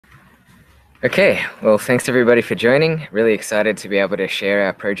Okay, well, thanks everybody for joining. Really excited to be able to share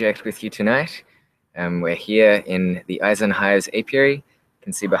our project with you tonight. We're here in the EyesOnHives Apiary. You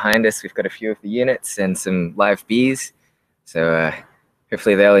can see behind us we've got a few of the units and some live bees. So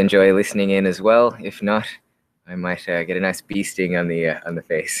hopefully they'll enjoy listening in as well. If not, I might get a nice bee sting on the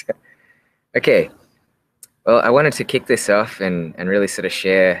face. Okay, well, I wanted to kick this off and really sort of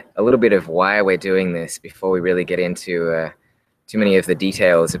share a little bit of why we're doing this before we really get into too many of the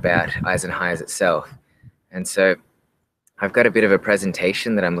details about EyesOnHives itself. And so I've got a bit of a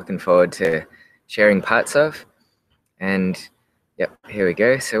presentation that I'm looking forward to sharing parts of. And yep, here we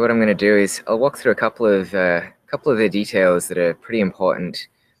go. So what I'm going to do is I'll walk through a couple of the details that are pretty important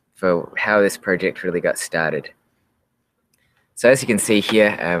for how this project really got started. So as you can see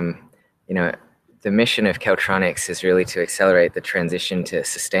here, the mission of Keltronics is really to accelerate the transition to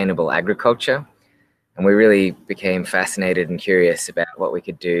sustainable agriculture. And we really became fascinated and curious about what we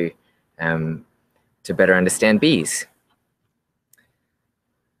could do to better understand bees.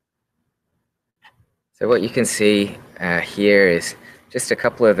 So what you can see here is just a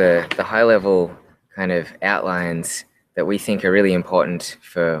couple of the high-level kind of outlines that we think are really important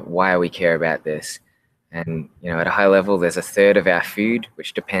for why we care about this. And at a high level, there's a third of our food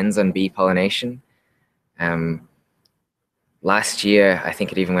which depends on bee pollination. Last year, I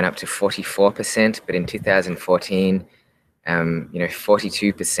think it even went up to 44%, but in 2014,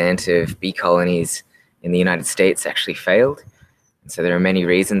 42% of bee colonies in the United States actually failed. And so there are many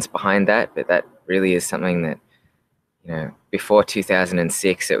reasons behind that, but that really is something that, before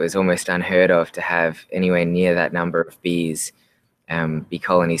 2006, it was almost unheard of to have anywhere near that number of bee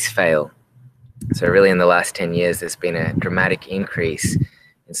colonies fail. So really in the last 10 years, there's been a dramatic increase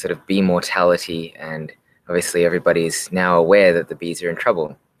in sort of bee mortality, and obviously everybody's now aware that the bees are in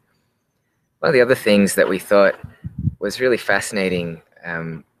trouble. One of the other things that we thought was really fascinating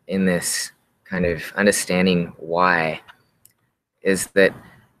in this kind of understanding why is that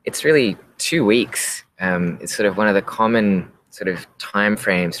it's really 2 weeks. It's sort of one of the common sort of time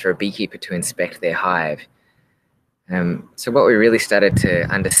frames for a beekeeper to inspect their hive. So what we really started to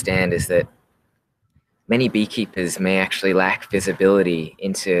understand is that many beekeepers may actually lack visibility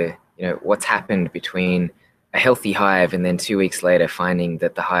into what's happened between a healthy hive and then 2 weeks later finding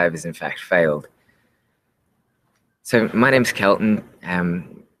that the hive has in fact failed. So my name's Kelton.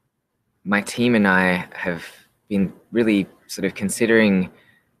 My team and I have been really sort of considering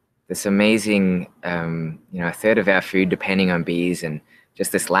this amazing, a third of our food depending on bees and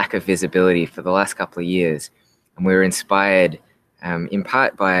just this lack of visibility for the last couple of years. And we were inspired in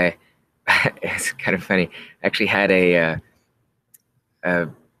part by, it's kind of funny, I actually had a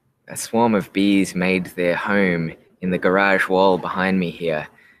swarm of bees made their home in the garage wall behind me here.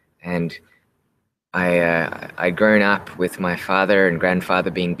 And I'd grown up with my father and grandfather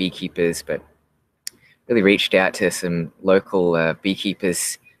being beekeepers, but really reached out to some local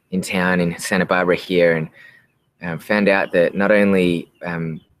beekeepers in town in Santa Barbara here, and found out that not only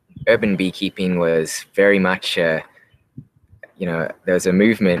urban beekeeping was very much, there was a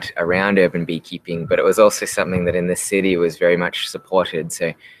movement around urban beekeeping, but it was also something that in the city was very much supported.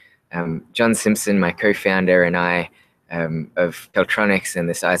 So John Simpson, my co-founder, and I of Keltronics and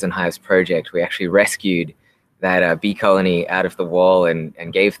this EyesOnHives project, we actually rescued that bee colony out of the wall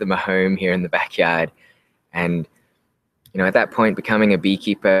and gave them a home here in the backyard. And at that point, becoming a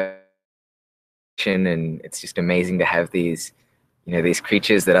beekeeper, and it's just amazing to have these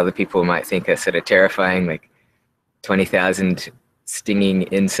creatures that other people might think are sort of terrifying, like 20,000 stinging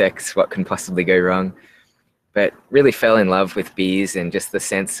insects. What can possibly go wrong? But really fell in love with bees and just the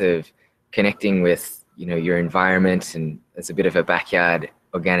sense of connecting with your environment. And there's a bit of a backyard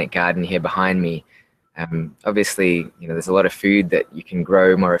organic garden here behind me. Obviously, there's a lot of food that you can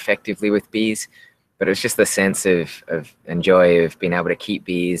grow more effectively with bees, but it was just the sense of and joy of being able to keep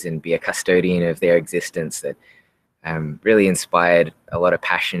bees and be a custodian of their existence that really inspired a lot of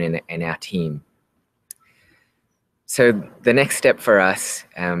passion in our team. So the next step for us,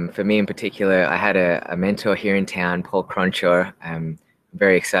 for me in particular, I had a mentor here in town, Paul Cronshaw. I'm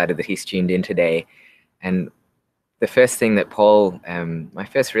very excited that he's tuned in today. And the first thing that Paul, my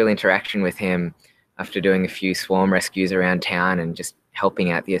first real interaction with him after doing a few swarm rescues around town and just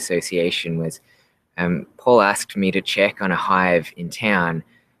helping out the association was, Paul asked me to check on a hive in town.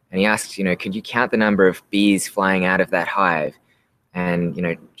 And he asked, could you count the number of bees flying out of that hive? And,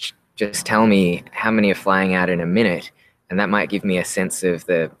 just tell me how many are flying out in a minute. And that might give me a sense of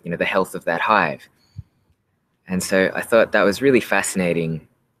the health of that hive. And so I thought that was really fascinating.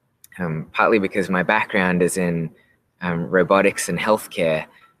 Partly because my background is in robotics and healthcare,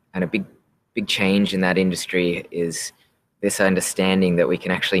 and a big change in that industry is this understanding that we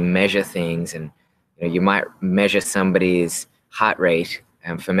can actually measure things, and you might measure somebody's heart rate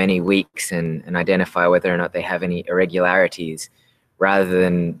for many weeks and identify whether or not they have any irregularities, rather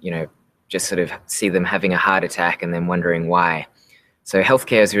than just sort of see them having a heart attack and then wondering why. So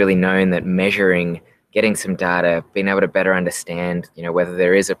healthcare has really known that measuring, getting some data, being able to better understand whether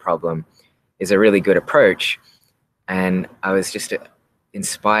there is a problem is a really good approach. And I was just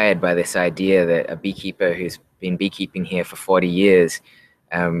inspired by this idea that a beekeeper who's been beekeeping here for 40 years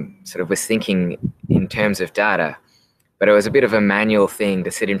sort of was thinking in terms of data. But it was a bit of a manual thing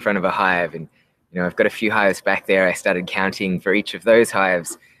to sit in front of a hive. And I've got a few hives back there. I started counting for each of those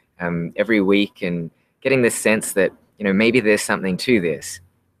hives every week, and getting this sense that maybe there's something to this.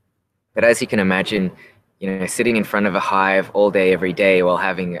 But as you can imagine, sitting in front of a hive all day, every day while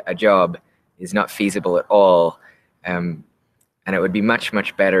having a job is not feasible at all. And it would be much,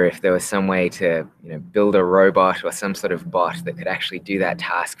 much better if there was some way to build a robot or some sort of bot that could actually do that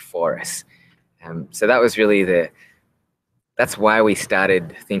task for us. So that was really that's why we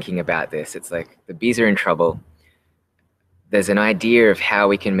started thinking about this. It's like the bees are in trouble. There's an idea of how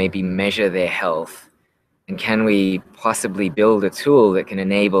we can maybe measure their health. And can we possibly build a tool that can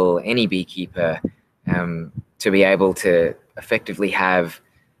enable any beekeeper to be able to effectively have,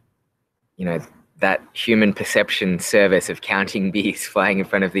 that human perception service of counting bees flying in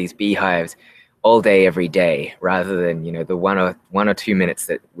front of these beehives all day, every day, rather than, the 1 or 2 minutes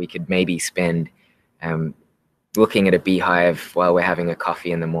that we could maybe spend looking at a beehive while we're having a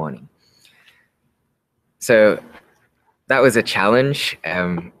coffee in the morning. So that was a challenge.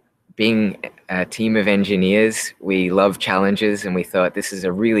 Being a team of engineers, we love challenges, and we thought this is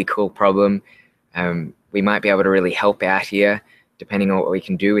a really cool problem. We might be able to really help out here, depending on what we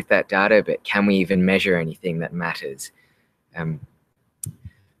can do with that data, but can we even measure anything that matters?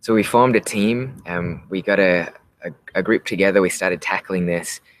 So we formed a team, we got a group together, we started tackling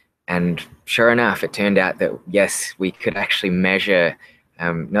this, and sure enough, it turned out that yes, we could actually measure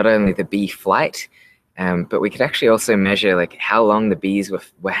not only the bee flight, but we could actually also measure like how long the bees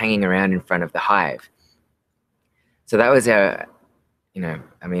were hanging around in front of the hive. So that was it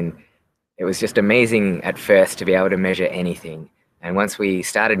was just amazing at first to be able to measure anything. And once we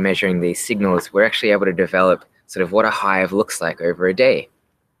started measuring these signals, we're actually able to develop sort of what a hive looks like over a day.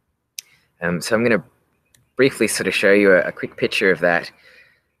 So I'm going to briefly sort of show you a quick picture of that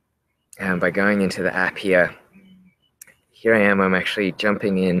by going into the app here. Here I am, I'm actually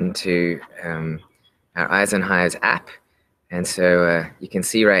jumping into our EyesOnHives app. And so you can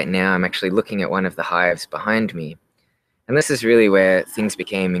see right now I'm actually looking at one of the hives behind me. And this is really where things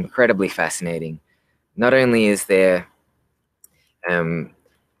became incredibly fascinating. Not only is there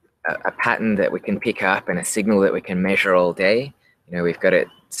a pattern that we can pick up and a signal that we can measure all day. We've got it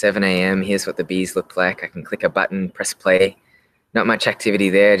 7 a.m. Here's what the bees look like. I can click a button, press play. Not much activity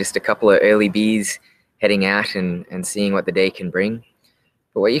there, just a couple of early bees heading out and seeing what the day can bring.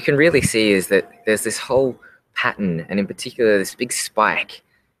 But what you can really see is that there's this whole pattern, and in particular this big spike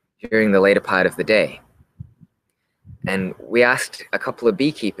during the later part of the day. And we asked a couple of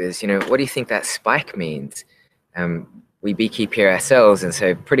beekeepers, what do you think that spike means? We beekeep here ourselves, and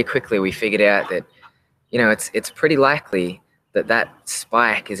so pretty quickly we figured out that, it's pretty likely that that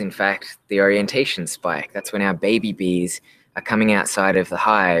spike is in fact the orientation spike. That's when our baby bees are coming outside of the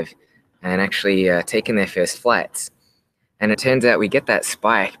hive and actually taking their first flights. And it turns out we get that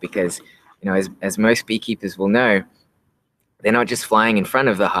spike because, as most beekeepers will know, they're not just flying in front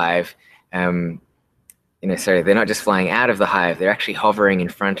of the hive. They're not just flying out of the hive. They're actually hovering in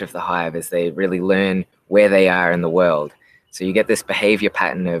front of the hive as they really learn where they are in the world. So you get this behavior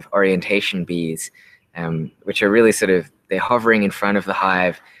pattern of orientation bees, which are really they're hovering in front of the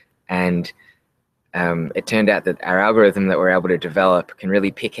hive. And it turned out that our algorithm that we're able to develop can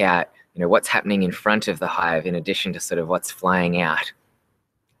really pick out what's happening in front of the hive in addition to what's flying out.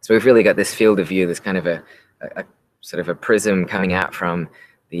 So we've really got this field of view, this kind of a prism coming out from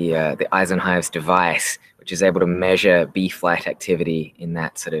the EyesOnHives device, which is able to measure bee flight activity in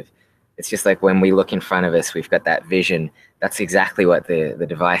that it's just like when we look in front of us, we've got that vision. That's exactly what the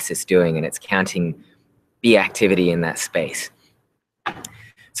device is doing, and it's counting bee activity in that space.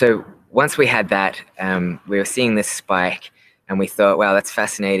 So once we had that, we were seeing this spike, and we thought, wow, that's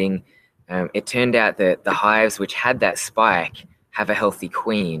fascinating. It turned out that the hives which had that spike have a healthy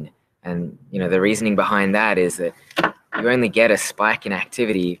queen. And the reasoning behind that is that you only get a spike in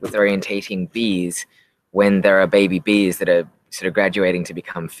activity with orientating bees when there are baby bees that are graduating to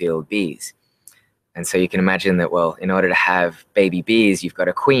become field bees. And so you can imagine that, well, in order to have baby bees, you've got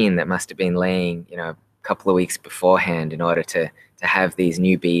a queen that must have been laying, a couple of weeks beforehand in order to have these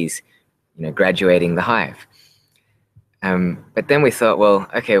new bees, graduating the hive. But then we thought, well,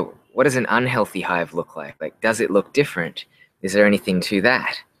 okay, what does an unhealthy hive look like? Like, does it look different? Is there anything to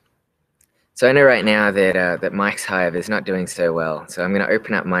that? So I know right now that that Mike's hive is not doing so well. So I'm going to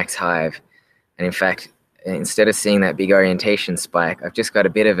open up Mike's hive, and in fact, instead of seeing that big orientation spike, I've just got a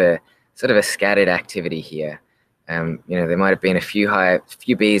bit of a sort of a scattered activity here. You know, there might have been a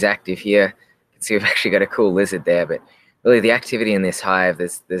few bees active here. You can see we've actually got a cool lizard there, but really the activity in this hive,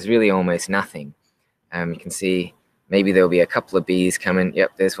 there's really almost nothing. You can see maybe there'll be a couple of bees coming.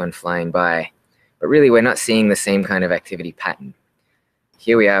 Yep, there's one flying by. But really, we're not seeing the same kind of activity pattern.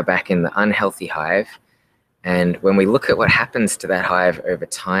 Here we are back in the unhealthy hive. And when we look at what happens to that hive over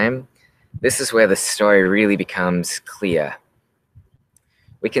time, this is where the story really becomes clear.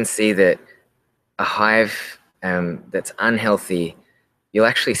 We can see that a hive that's unhealthy, you'll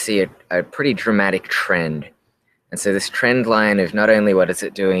actually see a pretty dramatic trend. And so this trend line of not only what is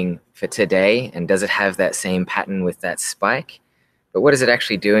it doing for today, and does it have that same pattern with that spike, but what is it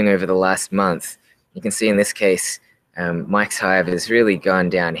actually doing over the last month? You can see in this case, Mike's hive has really gone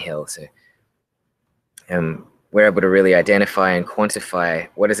downhill. So we're able to really identify and quantify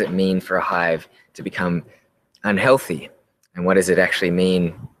what does it mean for a hive to become unhealthy, and what does it actually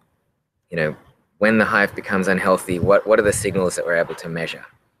mean, you know, when the hive becomes unhealthy, what are the signals that we're able to measure?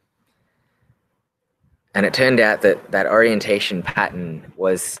 And it turned out that that orientation pattern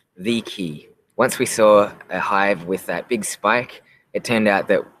was the key. Once we saw a hive with that big spike, it turned out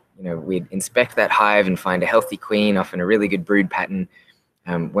that, you know, we'd inspect that hive and find a healthy queen, often a really good brood pattern.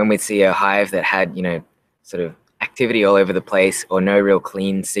 When we'd see a hive that had, you know, sort of activity all over the place or no real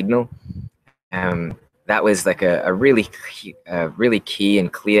clean signal, that was like a really key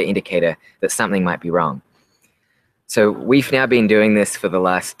and clear indicator that something might be wrong. So we've now been doing this for the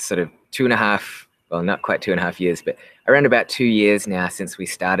last sort of 2.5, well, not quite 2.5 years, but around about 2 years now since we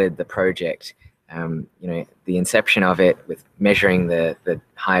started the project. You know, the inception of it with measuring the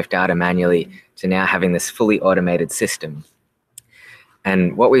hive data manually to now having this fully automated system.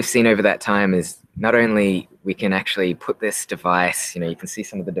 And what we've seen over that time is not only we can actually put this device, you know, you can see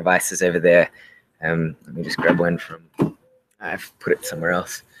some of the devices over there. Let me just grab one from, I've put it somewhere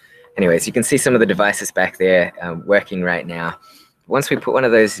else. Anyways, you can see some of the devices back there working right now. Once we put one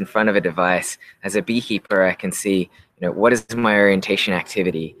of those in front of a device, as a beekeeper, I can see, you know, what is my orientation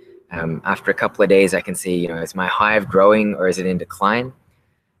activity? After a couple of days, I can see, you know, is my hive growing or is it in decline?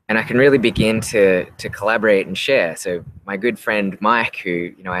 And I can really begin to collaborate and share. So my good friend Mike, who,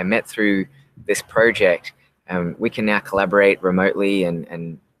 you know, I met through this project, we can now collaborate remotely,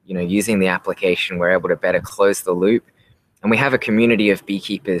 and you know, using the application, we're able to better close the loop. And we have a community of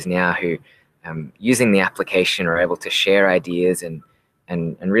beekeepers now who, using the application, are able to share ideas and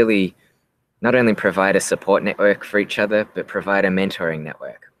really not only provide a support network for each other, but provide a mentoring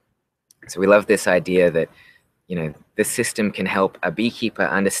network. So we love this idea that, you know, this system can help a beekeeper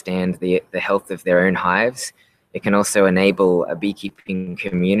understand the health of their own hives. It can also enable a beekeeping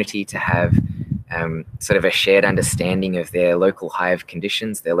community to have sort of a shared understanding of their local hive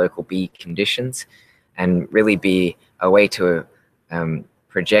conditions, their local bee conditions, and really be a way to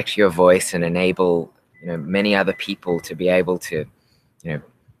project your voice and enable, you know, many other people to be able to, you know,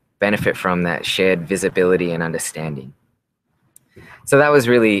 benefit from that shared visibility and understanding. So that was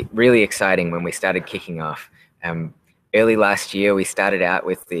really, really exciting when we started kicking off. Early last year, we started out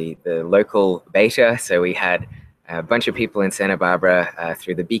with the local beta. So we had a bunch of people in Santa Barbara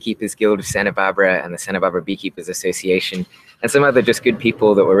through the Beekeepers Guild of Santa Barbara and the Santa Barbara Beekeepers Association, and some other just good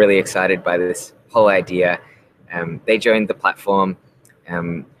people that were really excited by this whole idea. They joined the platform.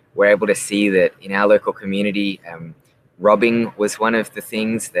 We're able to see that in our local community, robbing was one of the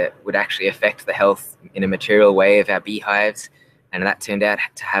things that would actually affect the health in a material way of our beehives, and that turned out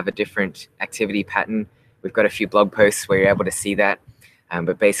to have a different activity pattern. We've got a few blog posts where you're able to see that,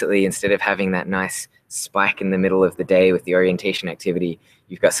 but basically, instead of having that nice spike in the middle of the day with the orientation activity,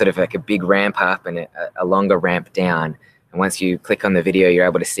 you've got sort of like a big ramp up and a longer ramp down. And once you click on the video, you're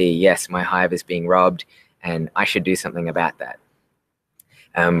able to see, yes, my hive is being robbed and I should do something about that.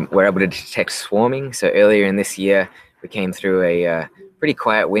 We're able to detect swarming. So earlier in this year, we came through a pretty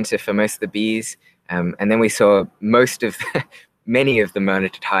quiet winter for most of the bees. And then we saw most of, many of the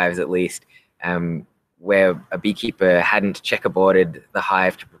monitored hives at least, where a beekeeper hadn't checkerboarded the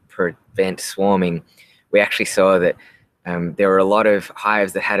hive to prevent swarming. We actually saw that there were a lot of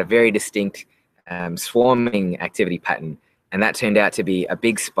hives that had a very distinct swarming activity pattern, and that turned out to be a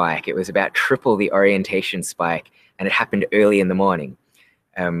big spike. It was about triple the orientation spike, and it happened early in the morning.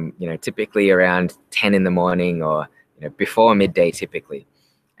 You know, typically around 10 in the morning, or, you know, before midday typically.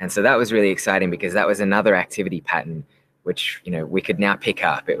 And so that was really exciting because that was another activity pattern which, you know, we could now pick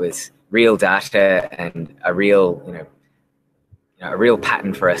up. It was real data and a real, you know, a real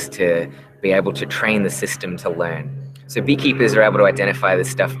pattern for us to be able to train the system to learn. So beekeepers are able to identify this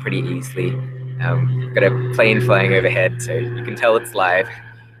stuff pretty easily. Got a plane flying overhead, so you can tell it's live.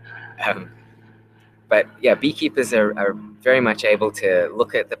 But yeah, beekeepers are very much able to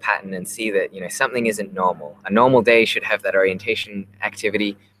look at the pattern and see that something isn't normal. A normal day should have that orientation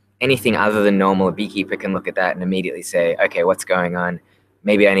activity. Anything other than normal, a beekeeper can look at that and immediately say, okay, what's going on?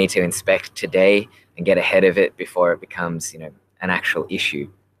 Maybe I need to inspect today and get ahead of it before it becomes an actual issue.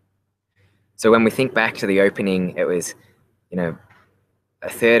 So when we think back to the opening, it was a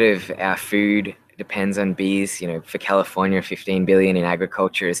third of our food depends on bees. For California, 15 billion in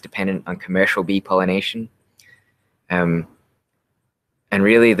agriculture is dependent on commercial bee pollination. And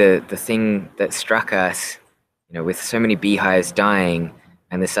really the thing that struck us, with so many beehives dying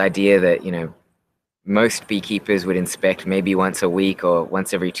and this idea that, most beekeepers would inspect maybe once a week or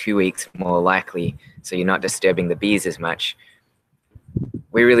once every 2 weeks, more likely, so you're not disturbing the bees as much.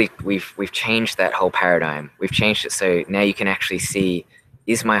 We've changed that whole paradigm. We've changed it so now you can actually see,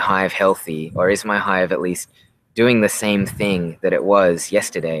 is my hive healthy, or is my hive at least doing the same thing that it was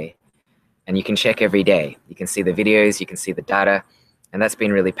yesterday? And you can check every day. You can see the videos, you can see the data, and that's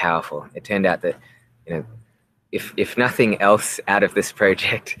been really powerful. It turned out that, if nothing else out of this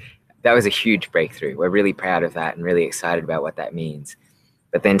project, that was a huge breakthrough. We're really proud of that and really excited about what that means.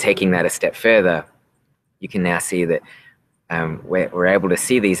 But then taking that a step further, you can now see that we're able to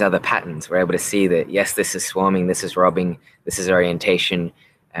see these other patterns. We're able to see that, yes, this is swarming, this is robbing, this is orientation.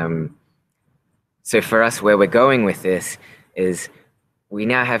 So for us, where we're going with this is we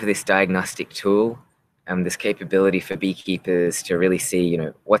now have this diagnostic tool, this capability for beekeepers to really see,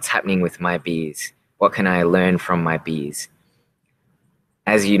 what's happening with my bees? What can I learn from my bees?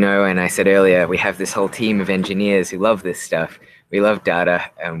 As you know, and I said earlier, we have this whole team of engineers who love this stuff. We love data,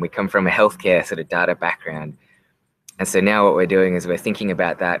 and we come from a healthcare sort of data background. And so now what we're doing is we're thinking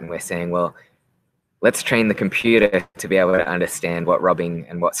about that and we're saying, well, let's train the computer to be able to understand what robbing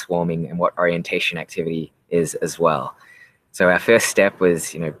and what swarming and what orientation activity is as well. So our first step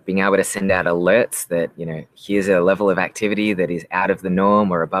was, being able to send out alerts that, here's a level of activity that is out of the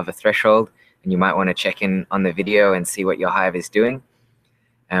norm or above a threshold, and you might want to check in on the video and see what your hive is doing.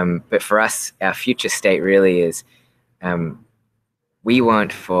 But for us, our future state really is, we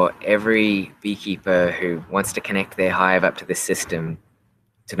want for every beekeeper who wants to connect their hive up to the system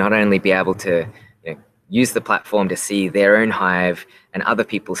to not only be able to use the platform to see their own hive and other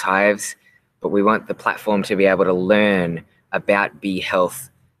people's hives, but we want the platform to be able to learn about bee health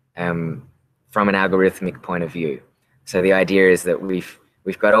from an algorithmic point of view. So the idea is that we've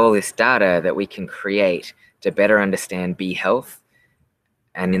got all this data that we can create to better understand bee health.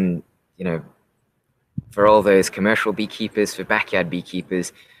 And for all those commercial beekeepers, for backyard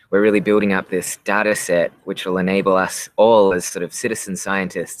beekeepers, we're really building up this data set which will enable us all as sort of citizen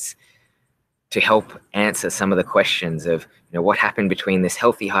scientists to help answer some of the questions of, what happened between this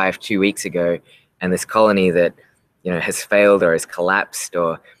healthy hive 2 weeks ago and this colony that, has failed or has collapsed,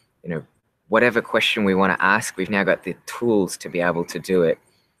 or, whatever question we want to ask, we've now got the tools to be able to do it.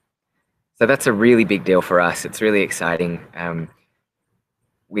 So that's a really big deal for us. It's really exciting.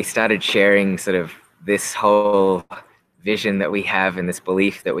 We started sharing sort of this whole vision that we have and this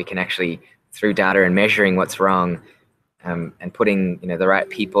belief that we can actually, through data and measuring what's wrong, and putting the right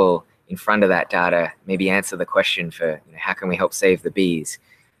people in front of that data, maybe answer the question for how can we help save the bees.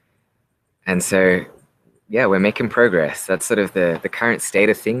 And so yeah, we're making progress. That's sort of the current state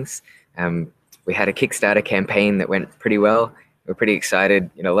of things. We had a Kickstarter campaign that went pretty well. We're pretty excited.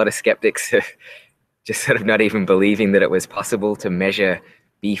 A lot of skeptics just sort of not even believing that it was possible to measure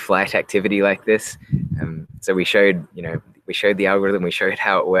bee flight activity like this. So we showed the algorithm, we showed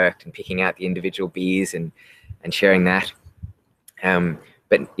how it worked, and picking out the individual bees and sharing that.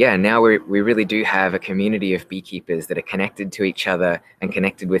 But yeah, now we really do have a community of beekeepers that are connected to each other and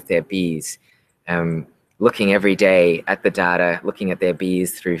connected with their bees, looking every day at the data, looking at their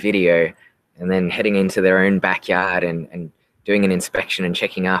bees through video, and then heading into their own backyard and doing an inspection and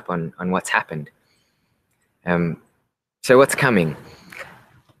checking up on what's happened. So what's coming?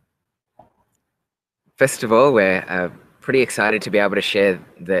 First of all, we're pretty excited to be able to share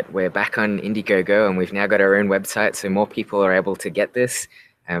that we're back on Indiegogo, and we've now got our own website, so more people are able to get this.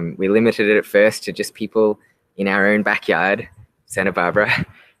 We limited it at first to just people in our own backyard, Santa Barbara.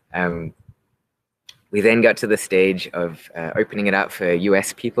 We then got to the stage of opening it up for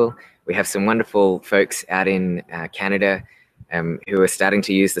US people. We have some wonderful folks out in Canada who are starting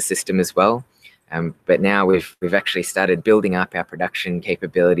to use the system as well. But now we've actually started building up our production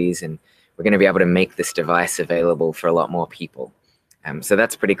capabilities, and we're going to be able to make this device available for a lot more people. So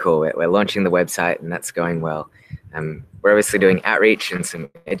that's pretty cool. We're launching the website, and that's going well. We're obviously doing outreach and some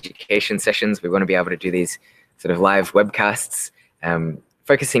education sessions. We want to be able to do these sort of live webcasts,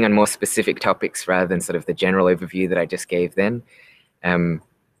 focusing on more specific topics rather than sort of the general overview that I just gave then.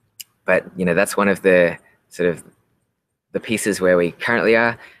 But that's one of the sort of the pieces where we currently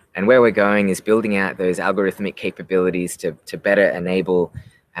are, and where we're going is building out those algorithmic capabilities to better enable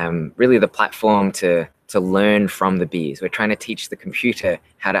really the platform to learn from the bees. We're trying to teach the computer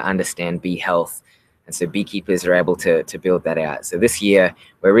how to understand bee health, and so beekeepers are able to build that out. So this year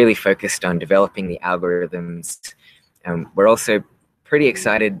we're really focused on developing the algorithms. We're also pretty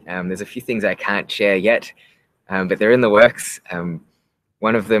excited. There's a few things I can't share yet, but they're in the works.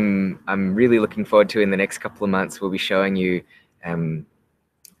 One of them I'm really looking forward to in the next couple of months. We'll be showing you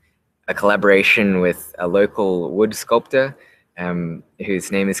a collaboration with a local wood sculptor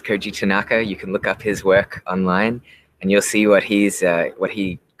whose name is Koji Tanaka. You can look up his work online and you'll see what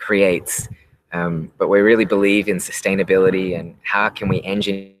he creates. But we really believe in sustainability and how can we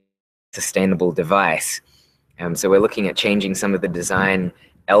engineer a sustainable device. So we're looking at changing some of the design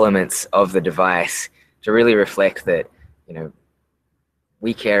elements of the device to really reflect that,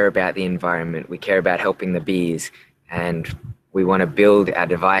 we care about the environment, we care about helping the bees, and we want to build our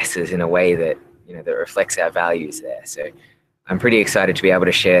devices in a way that, that reflects our values there. So I'm pretty excited to be able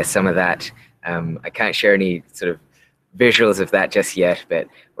to share some of that. I can't share any sort of visuals of that just yet, but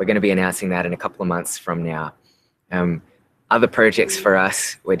we're going to be announcing that in a couple of months from now. Other projects for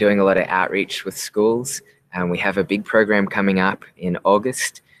us, we're doing a lot of outreach with schools. We have a big program coming up in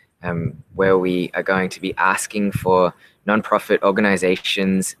August where we are going to be asking for nonprofit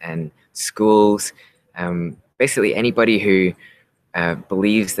organizations and schools, basically anybody who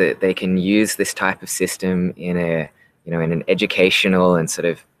believes that they can use this type of system in in an educational and sort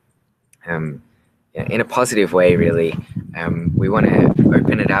of in a positive way, really. We want to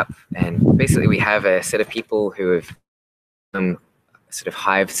open it up, and basically we have a set of people who have sort of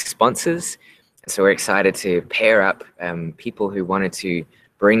hive sponsors. So we're excited to pair up people who wanted to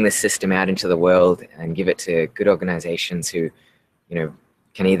bring this system out into the world and give it to good organizations who,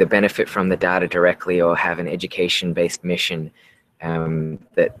 can either benefit from the data directly or have an education-based mission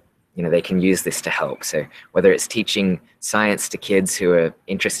that, they can use this to help. So whether it's teaching science to kids who are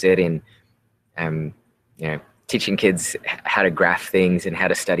interested in, teaching kids how to graph things and how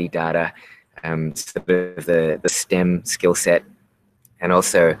to study data, sort of the STEM skill set, and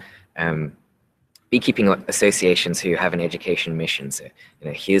also beekeeping associations who have an education mission. So,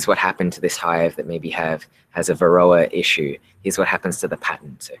 here's what happened to this hive that maybe has a varroa issue. Here's what happens to the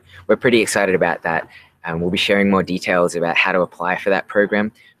pattern. So we're pretty excited about that. We'll be sharing more details about how to apply for that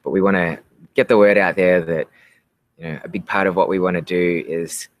program, but we want to get the word out there that, a big part of what we want to do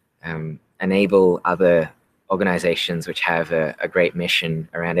is enable other organizations which have a great mission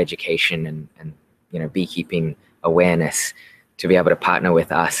around education and beekeeping awareness to be able to partner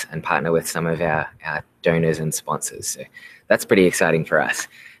with us and partner with some of our donors and sponsors. So that's pretty exciting for us.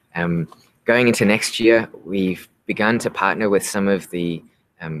 Going into next year, we've begun to partner with some of the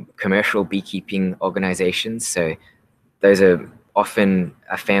commercial beekeeping organizations. So those are often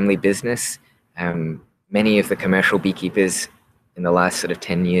a family business. Many of the commercial beekeepers in the last sort of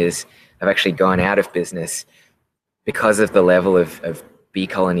 10 years have actually gone out of business because of the level of bee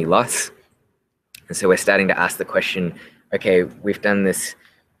colony loss. And so we're starting to ask the question, okay, we've done this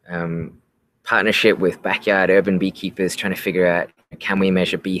partnership with backyard urban beekeepers trying to figure out, can we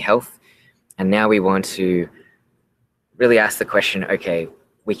measure bee health? And now we want to really ask the question, okay,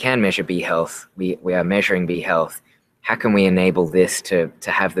 we can measure bee health. We are measuring bee health. How can we enable this to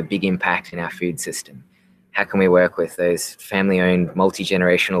have the big impact in our food system? How can we work with those family-owned,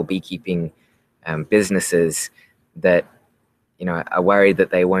 multi-generational beekeeping businesses that are worried that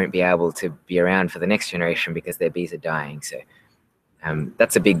they won't be able to be around for the next generation because their bees are dying? So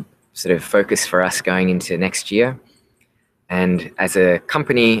that's a big sort of focus for us going into next year. And as a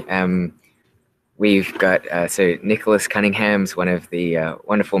company, we've got, so Nicholas Cunningham's one of the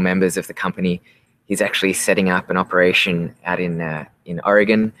wonderful members of the company. He's actually setting up an operation out in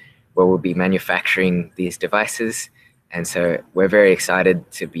Oregon where we'll be manufacturing these devices. And so we're very excited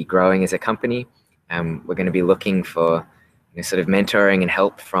to be growing as a company. We're going to be looking for sort of mentoring and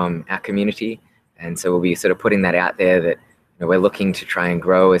help from our community. And so we'll be sort of putting that out there that we're looking to try and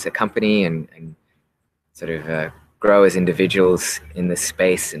grow as a company and sort of grow as individuals in this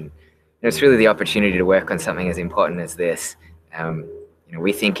space. And it's really the opportunity to work on something as important as this.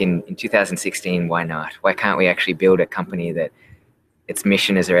 We think in 2016, why not? Why can't we actually build a company that its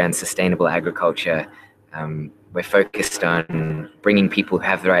mission is around sustainable agriculture? We're focused on bringing people who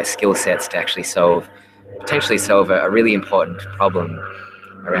have the right skill sets to actually solve potentially solve a really important problem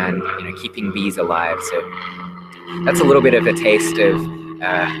around keeping bees alive. So that's a little bit of a taste of.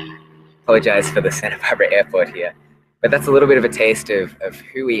 Apologize for the Santa Barbara airport here, but that's a little bit of a taste of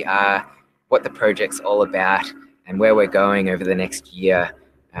who we are, what the project's all about, and where we're going over the next year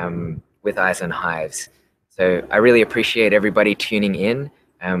with Eyes on Hives. So I really appreciate everybody tuning in.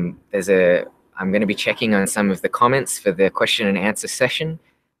 I'm going to be checking on some of the comments for the question and answer session,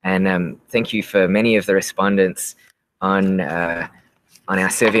 and thank you for many of the respondents on our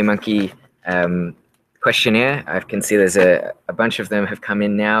SurveyMonkey questionnaire. I can see there's a bunch of them have come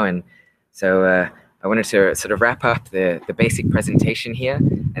in now, and so I wanted to sort of wrap up the basic presentation here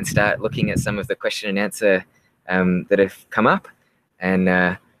and start looking at some of the question and answer that have come up.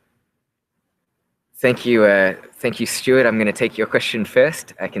 And thank you, Stuart. I'm going to take your question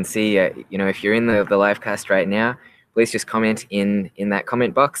first. I can see, if you're in the livecast right now, please just comment in that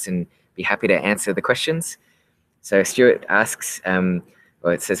comment box and be happy to answer the questions. So Stuart asks, well,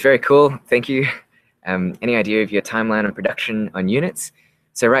 it says, very cool, thank you. Any idea of your timeline on production on units?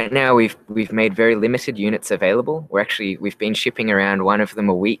 So right now we've made very limited units available. We've been shipping around one of them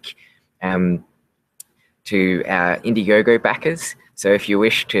a week to our Indiegogo backers. So if you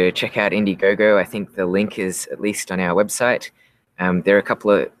wish to check out Indiegogo, I think the link is at least on our website. There are a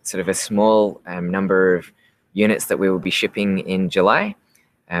couple of sort of a small number of units that we will be shipping in July.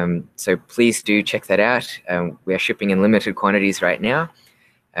 So please do check that out. We are shipping in limited quantities right now.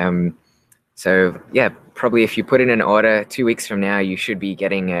 So yeah, probably if you put in an order 2 weeks from now, you should be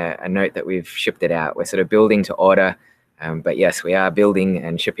getting a note that we've shipped it out. We're sort of building to order, but yes, we are building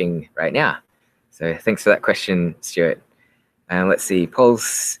and shipping right now. So thanks for that question, Stuart. Let's see,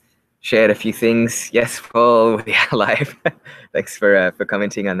 Paul's shared a few things. Yes, Paul, we are live. Thanks for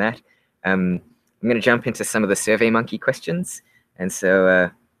commenting on that. I'm going to jump into some of the SurveyMonkey questions. And so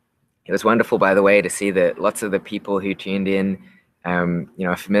it was wonderful, by the way, to see that lots of the people who tuned in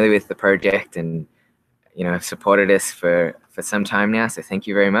are familiar with the project and have supported us for some time now. So thank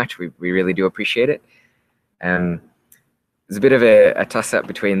you very much. We really do appreciate it. There's a bit of a toss-up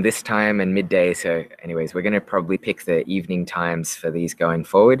between this time and midday. So anyways, we're going to probably pick the evening times for these going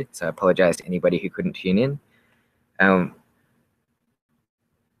forward. So I apologize to anybody who couldn't tune in.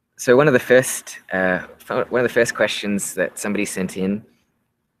 So one of the first questions that somebody sent in,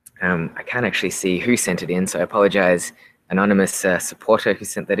 I can't actually see who sent it in, so I apologize, anonymous supporter who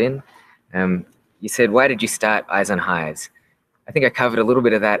sent that in. You said, why did you start Eyes on Hives? I think I covered a little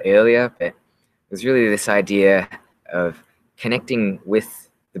bit of that earlier, but it was really this idea of connecting with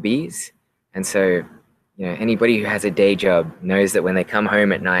the bees. And so, anybody who has a day job knows that when they come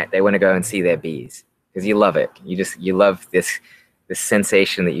home at night, they want to go and see their bees because you love it. You love this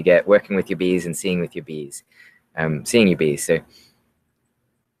sensation that you get working with your bees and seeing your bees. So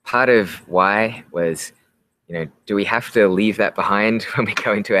part of why was, do we have to leave that behind when we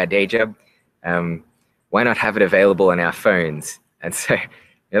go into our day job? Why not have it available on our phones? And so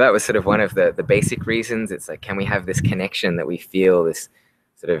that was sort of one of the basic reasons. It's like, can we have this connection that we feel, this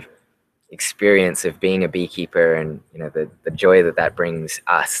sort of experience of being a beekeeper and the joy that brings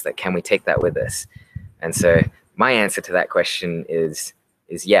us, that can we take that with us? And so my answer to that question is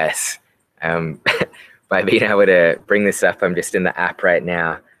yes. By being able to bring this up, I'm just in the app right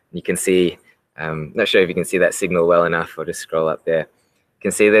now. You can see, not sure if you can see that signal well enough. I'll just scroll up there. You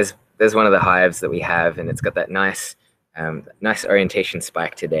can see there's one of the hives that we have, and it's got that nice orientation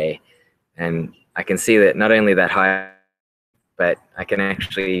spike today. And I can see that not only that hive, but I can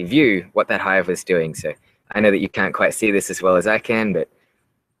actually view what that hive was doing. So I know that you can't quite see this as well as I can, but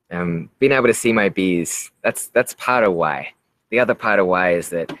being able to see my bees, that's part of why. The other part of why is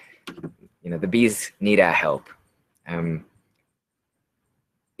that the bees need our help.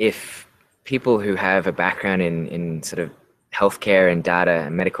 If people who have a background in sort of healthcare and data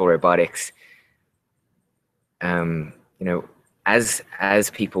and medical robotics, as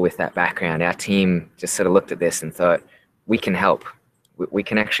people with that background, our team just sort of looked at this and thought, we can help. We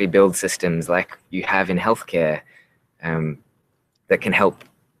can actually build systems like you have in healthcare that can help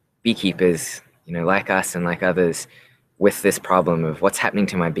beekeepers, like us and like others, with this problem of what's happening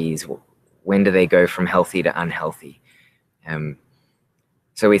to my bees. When do they go from healthy to unhealthy?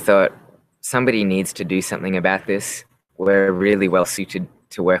 So we thought somebody needs to do something about this. We're really well suited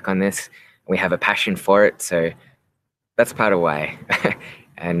to work on this. We have a passion for it, so that's part of why.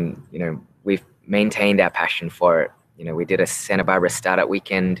 And we've maintained our passion for it. We did a Santa Barbara startup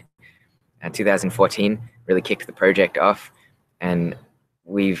weekend in 2014, really kicked the project off, and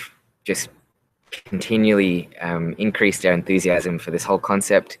we've just continually increased our enthusiasm for this whole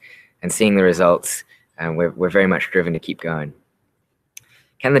concept, and seeing the results, we're very much driven to keep going.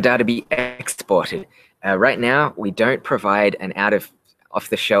 Can the data be exported? Right now, we don't provide an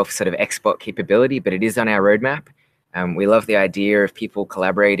off-the-shelf sort of export capability, but it is on our roadmap. We love the idea of people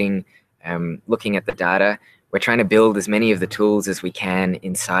collaborating, looking at the data. We're trying to build as many of the tools as we can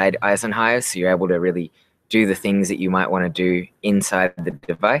inside EyesOnHives, so you're able to really do the things that you might want to do inside the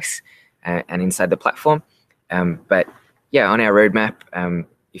device and inside the platform. But yeah, on our roadmap,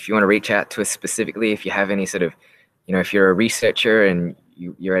 if you want to reach out to us specifically, if you have any sort of, if you're a researcher and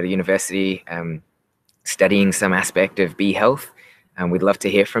you're at a university studying some aspect of bee health, we'd love to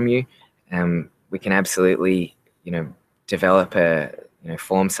hear from you. We can absolutely, develop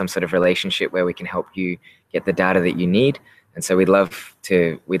form some sort of relationship where we can help you get the data that you need. And so we'd love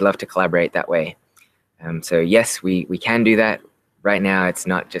to collaborate that way. So yes, we can do that. Right now, it's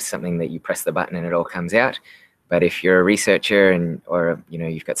not just something that you press the button and it all comes out. But if you're a researcher or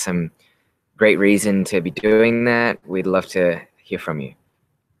you've got some great reason to be doing that, we'd love to hear from you.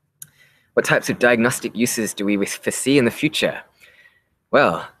 What types of diagnostic uses do we foresee in the future?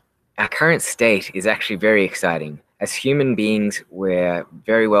 Well, our current state is actually very exciting. As human beings, we're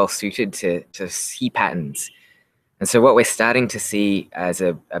very well suited to see patterns. And so what we're starting to see as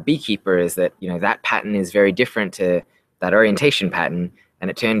a beekeeper is that, that pattern is very different to that orientation pattern. And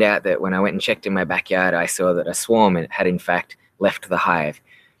it turned out that when I went and checked in my backyard, I saw that a swarm had in fact left the hive.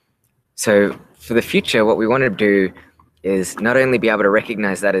 So for the future, what we want to do is not only be able to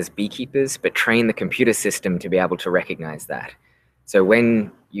recognize that as beekeepers, but train the computer system to be able to recognize that. So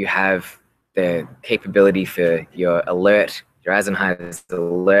when you have the capability for your EyesOnHives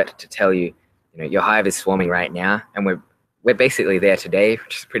alert to tell you, your hive is swarming right now, and we're basically there today,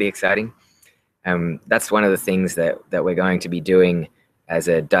 which is pretty exciting. That's one of the things that we're going to be doing as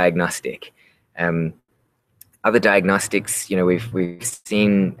a diagnostic. Other diagnostics, we've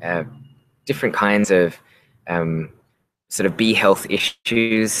seen different kinds of sort of bee health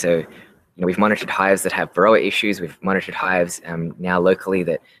issues. So, we've monitored hives that have varroa issues. We've monitored hives now locally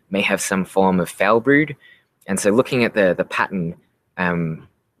that may have some form of foul brood. And so looking at the pattern,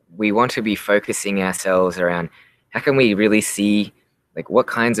 we want to be focusing ourselves around how can we really see, like, what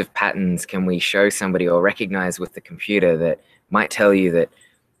kinds of patterns can we show somebody or recognize with the computer that might tell you that,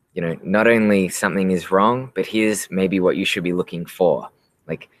 not only something is wrong, but here's maybe what you should be looking for.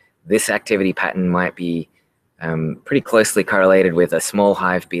 Like, this activity pattern might be pretty closely correlated with a small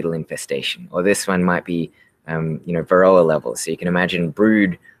hive beetle infestation, or this one might be, varroa levels. So you can imagine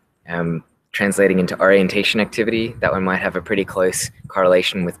brood translating into orientation activity. That one might have a pretty close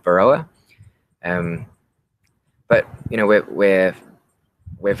correlation with varroa. But we're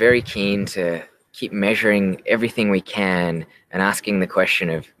very keen to keep measuring everything we can and asking the question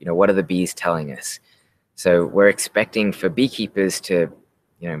of, what are the bees telling us? So we're expecting for beekeepers to,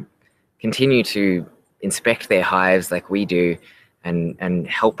 continue to inspect their hives like we do and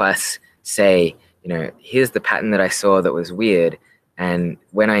help us say, here's the pattern that I saw that was weird. And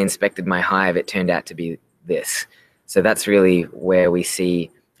when I inspected my hive, it turned out to be this. So that's really where we see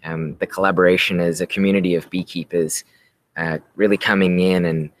the collaboration as a community of beekeepers really coming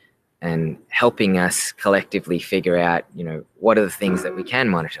in and helping us collectively figure out, what are the things that we can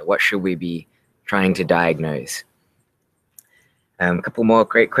monitor? What should we be trying to diagnose? A couple more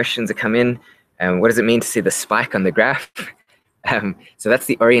great questions have come in. What does it mean to see the spike on the graph? So that's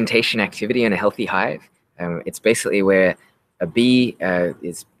the orientation activity in a healthy hive. It's basically where a bee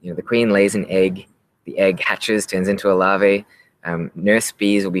is, the queen lays an egg, the egg hatches, turns into a larvae. Nurse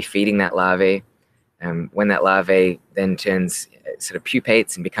bees will be feeding that larvae. When that larvae then sort of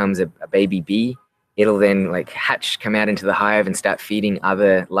pupates and becomes a baby bee, it'll then hatch, come out into the hive and start feeding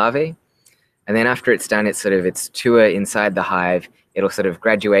other larvae. And then after it's done its tour inside the hive, it'll sort of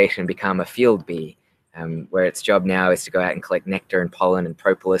graduate and become a field bee, where its job now is to go out and collect nectar and pollen and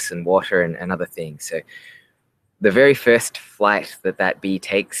propolis and water and other things. So the very first flight that bee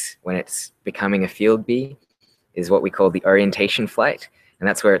takes when it's becoming a field bee is what we call the orientation flight. And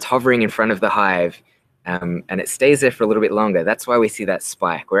that's where it's hovering in front of the hive, and it stays there for a little bit longer. That's why we see that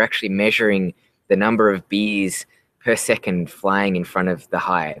spike. We're actually measuring the number of bees per second flying in front of the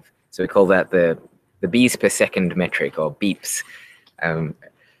hive. So we call that the bees per second metric, or beeps.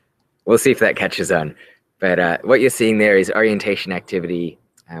 We'll see if that catches on. But what you're seeing there is orientation activity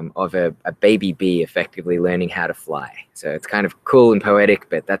of a baby bee effectively learning how to fly. So it's kind of cool and poetic,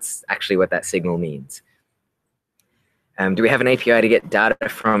 but that's actually what that signal means. Do we have an API to get data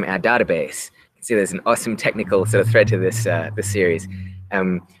from our database? You can see there's an awesome technical sort of thread to this series.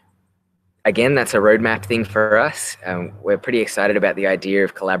 Again, that's a roadmap thing for us. We're pretty excited about the idea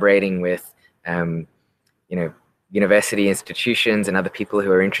of collaborating with, university institutions and other people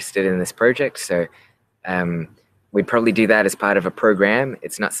who are interested in this project. So we'd probably do that as part of a program.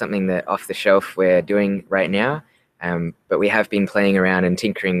 It's not something that off the shelf we're doing right now, but we have been playing around and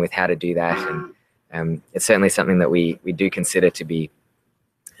tinkering with how to do that. And it's certainly something that we do consider to be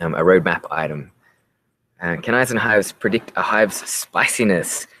a roadmap item. Can EyesOnHives predict a hive's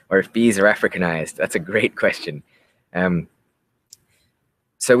spiciness, or if bees are Africanized? That's a great question.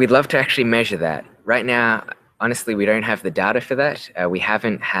 So we'd love to actually measure that. Right now, honestly, we don't have the data for that. We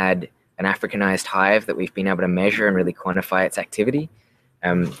haven't had an Africanized hive that we've been able to measure and really quantify its activity.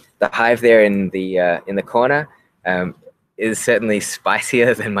 The hive there in the corner is certainly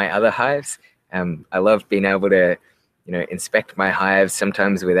spicier than my other hives. I love being able to inspect my hives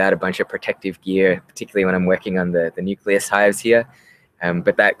sometimes without a bunch of protective gear, particularly when I'm working on the nucleus hives here.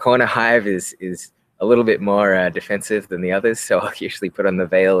 But that corner hive is a little bit more defensive than the others, so I'll usually put on the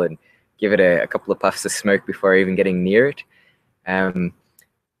veil and give it a couple of puffs of smoke before even getting near it.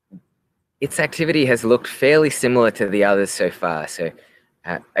 Its activity has looked fairly similar to the others so far. So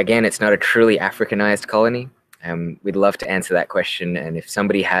again, it's not a truly Africanized colony. We'd love to answer that question, and if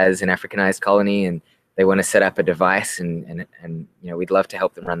somebody has an Africanized colony and they want to set up a device, and we'd love to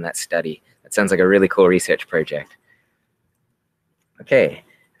help them run that study. That sounds like a really cool research project. Okay,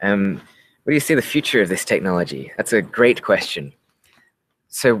 what do you see the future of this technology? That's a great question.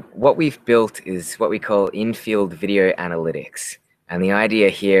 So what we've built is what we call in-field video analytics. And the idea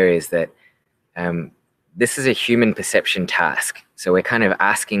here is that this is a human perception task. So we're kind of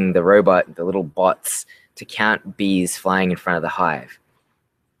asking the robot, the little bots, to count bees flying in front of the hive.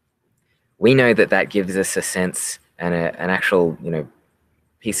 We know that that gives us a sense and an actual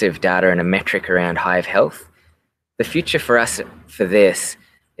piece of data and a metric around hive health. The future for us for this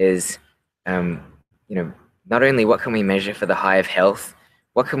is not only what can we measure for the hive health,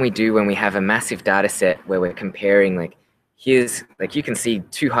 what can we do when we have a massive data set where we're comparing, here's, you can see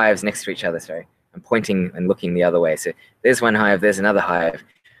two hives next to each other. Sorry, I'm pointing and looking the other way. So there's one hive, there's another hive.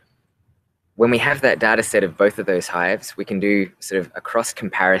 When we have that data set of both of those hives, we can do sort of a cross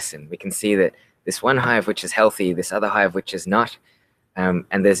comparison. We can see that this one hive which is healthy, this other hive which is not, and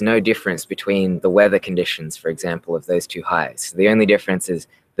there's no difference between the weather conditions, for example, of those two hives. So the only difference is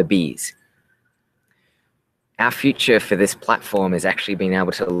the bees. Our future for this platform is actually being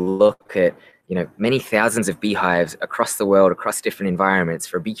able to look at many thousands of beehives across the world, across different environments,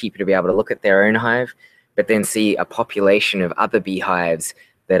 for a beekeeper to be able to look at their own hive, but then see a population of other beehives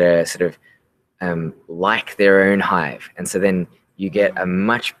that are sort of like their own hive. And so then you get a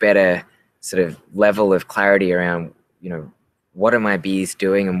much better sort of level of clarity around, what are my bees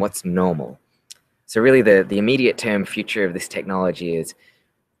doing and what's normal. So really the immediate term future of this technology is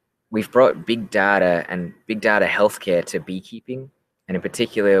we've brought big data and big data healthcare to beekeeping. And in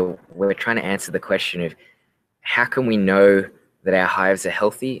particular, we're trying to answer the question of how can we know that our hives are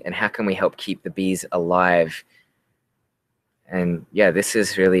healthy and how can we help keep the bees alive. And yeah, this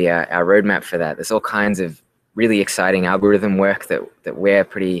is really our roadmap for that. There's all kinds of really exciting algorithm work that we're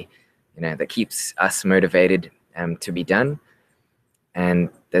pretty, that keeps us motivated to be done. And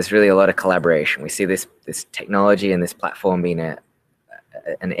there's really a lot of collaboration. We see this technology and this platform being an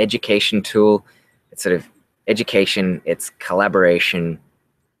education tool. It's sort of education, it's collaboration,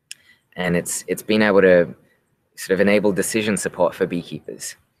 and it's being able to sort of enable decision support for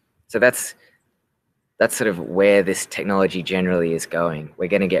beekeepers. So that's sort of where this technology generally is going. We're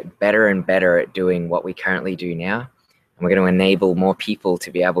going to get better and better at doing what we currently do now, and we're going to enable more people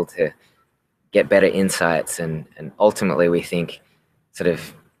to be able to get better insights and ultimately, we think, sort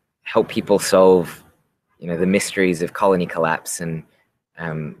of help people solve the mysteries of colony collapse and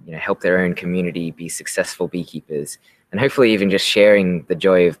help their own community be successful beekeepers, and hopefully even just sharing the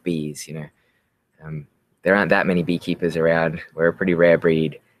joy of bees. There aren't that many beekeepers around. We're a pretty rare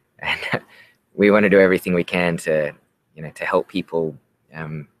breed, and we want to do everything we can to help people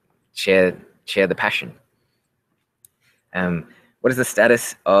share the passion. What is the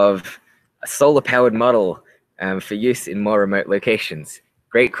status of a solar-powered model for use in more remote locations?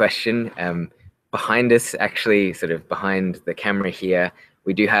 Great question. Behind us, actually, sort of behind the camera here,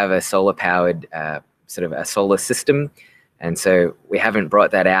 we do have a solar-powered sort of a solar system. And so we haven't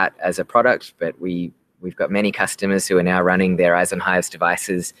brought that out as a product, but we've got many customers who are now running their EyesOnHives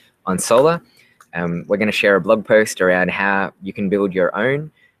devices on solar. We're going to share a blog post around how you can build your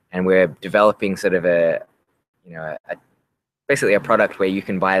own, and we're developing sort of basically a product where you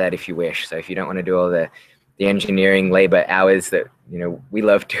can buy that if you wish. So if you don't want to do all the engineering labor hours that we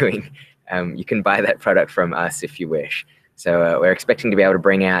love doing, you can buy that product from us if you wish. So we're expecting to be able to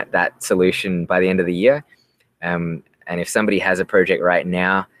bring out that solution by the end of the year. And if somebody has a project right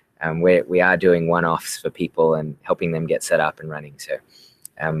now, we are doing one-offs for people and helping them get set up and running. So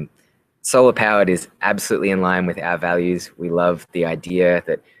solar powered is absolutely in line with our values. We love the idea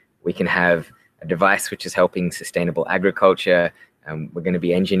that we can have a device which is helping sustainable agriculture. We're going to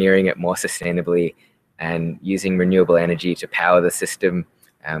be engineering it more sustainably and using renewable energy to power the system.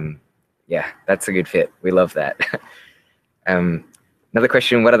 Yeah, that's a good fit. We love that. Another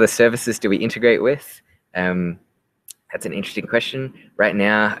question, what other services do we integrate with? That's an interesting question. Right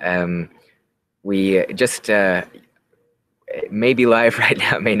now, we just, it may be live right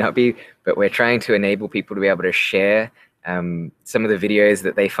now, it may not be, but we're trying to enable people to be able to share some of the videos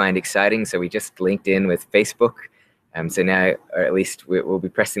that they find exciting. So we just linked in with Facebook. So now, or at least we'll be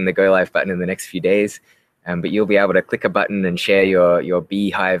pressing the go live button in the next few days. But you'll be able to click a button and share your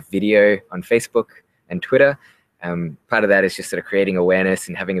beehive video on Facebook and Twitter. Part of that is just sort of creating awareness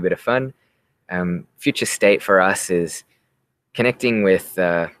and having a bit of fun. Future state for us is connecting with,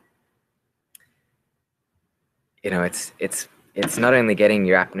 it's not only getting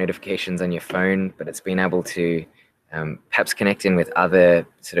your app notifications on your phone, but it's being able to perhaps connect in with other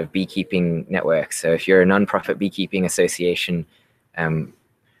sort of beekeeping networks. So if you're a nonprofit beekeeping association, and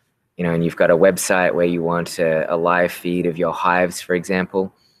you've got a website where you want a live feed of your hives, for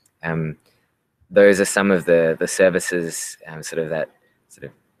example, those are some of the services, sort of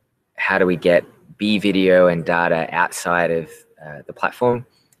how do we get bee video and data outside of the platform.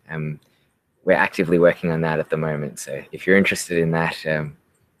 We're actively working on that at the moment. So if you're interested in that,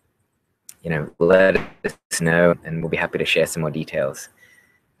 let us know and we'll be happy to share some more details.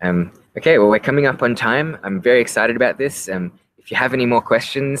 Okay, well, we're coming up on time. I'm very excited about this. If you have any more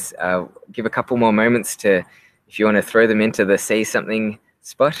questions, give a couple more moments if you want to throw them into the say something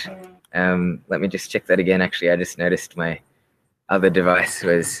spot. Let me just check that again. Actually, I just noticed my other device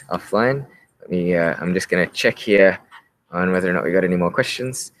was offline. I'm just going to check here on whether or not we got any more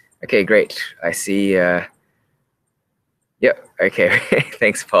questions. Okay, great. I see. Yep. Okay.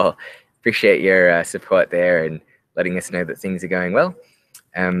 Thanks, Paul. Appreciate your support there and letting us know that things are going well.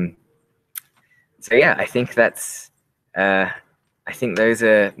 So yeah, I think those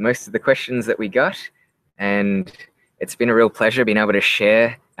are most of the questions that we got, and it's been a real pleasure being able to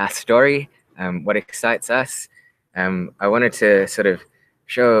share our story, what excites us. I wanted to sort of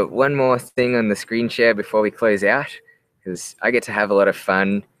show one more thing on the screen share before we close out, because I get to have a lot of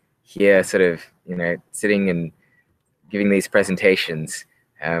fun here, sort of, sitting and giving these presentations.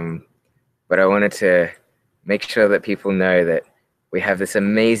 But I wanted to make sure that people know that we have this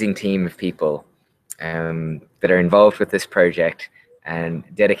amazing team of people that are involved with this project and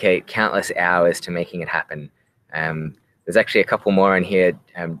dedicate countless hours to making it happen. There's actually a couple more in here.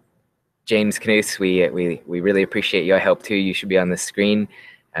 James Knus, we really appreciate your help too. You should be on the screen.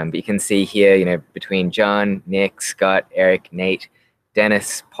 But you can see here, between John, Nick, Scott, Eric, Nate,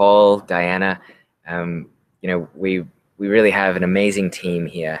 Dennis, Paul, Diana, we really have an amazing team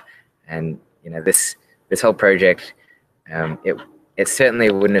here. And this whole project, it certainly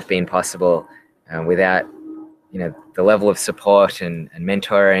wouldn't have been possible without the level of support and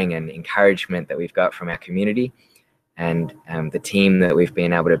mentoring and encouragement that we've got from our community and the team that we've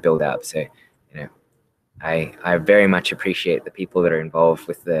been able to build up. So I very much appreciate the people that are involved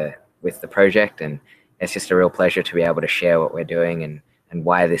with the project, and it's just a real pleasure to be able to share what we're doing and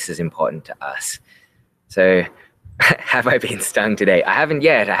why this is important to us. So have I been stung today? I haven't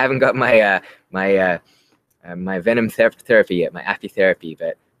yet. I haven't got my my venom therapy yet, my apitherapy,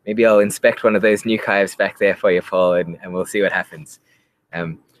 but maybe I'll inspect one of those nuke hives back there for you, Paul, and we'll see what happens.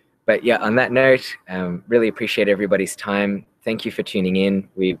 But yeah, on that note, really appreciate everybody's time. Thank you for tuning in.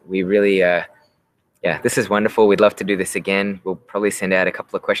 We really, yeah, this is wonderful. We'd love to do this again. We'll probably send out a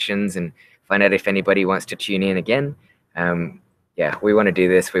couple of questions and find out if anybody wants to tune in again. Yeah, we want to do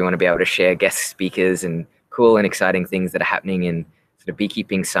this. We want to be able to share guest speakers and cool and exciting things that are happening in sort of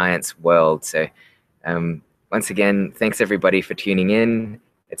beekeeping science world. So once again, thanks everybody for tuning in.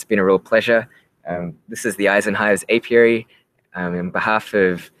 It's been a real pleasure. This is the EyesOnHives Apiary. On behalf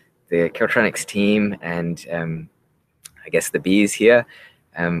of the Keltronics team and I guess the bees here,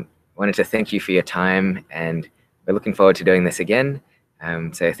 wanted to thank you for your time, and we're looking forward to doing this again.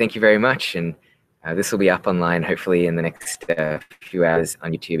 So thank you very much, and this will be up online hopefully in the next few hours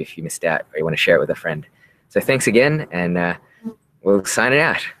on YouTube if you missed out or you want to share it with a friend. So thanks again, and we'll sign it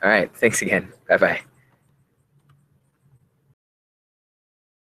out. All right, thanks again. Bye-bye.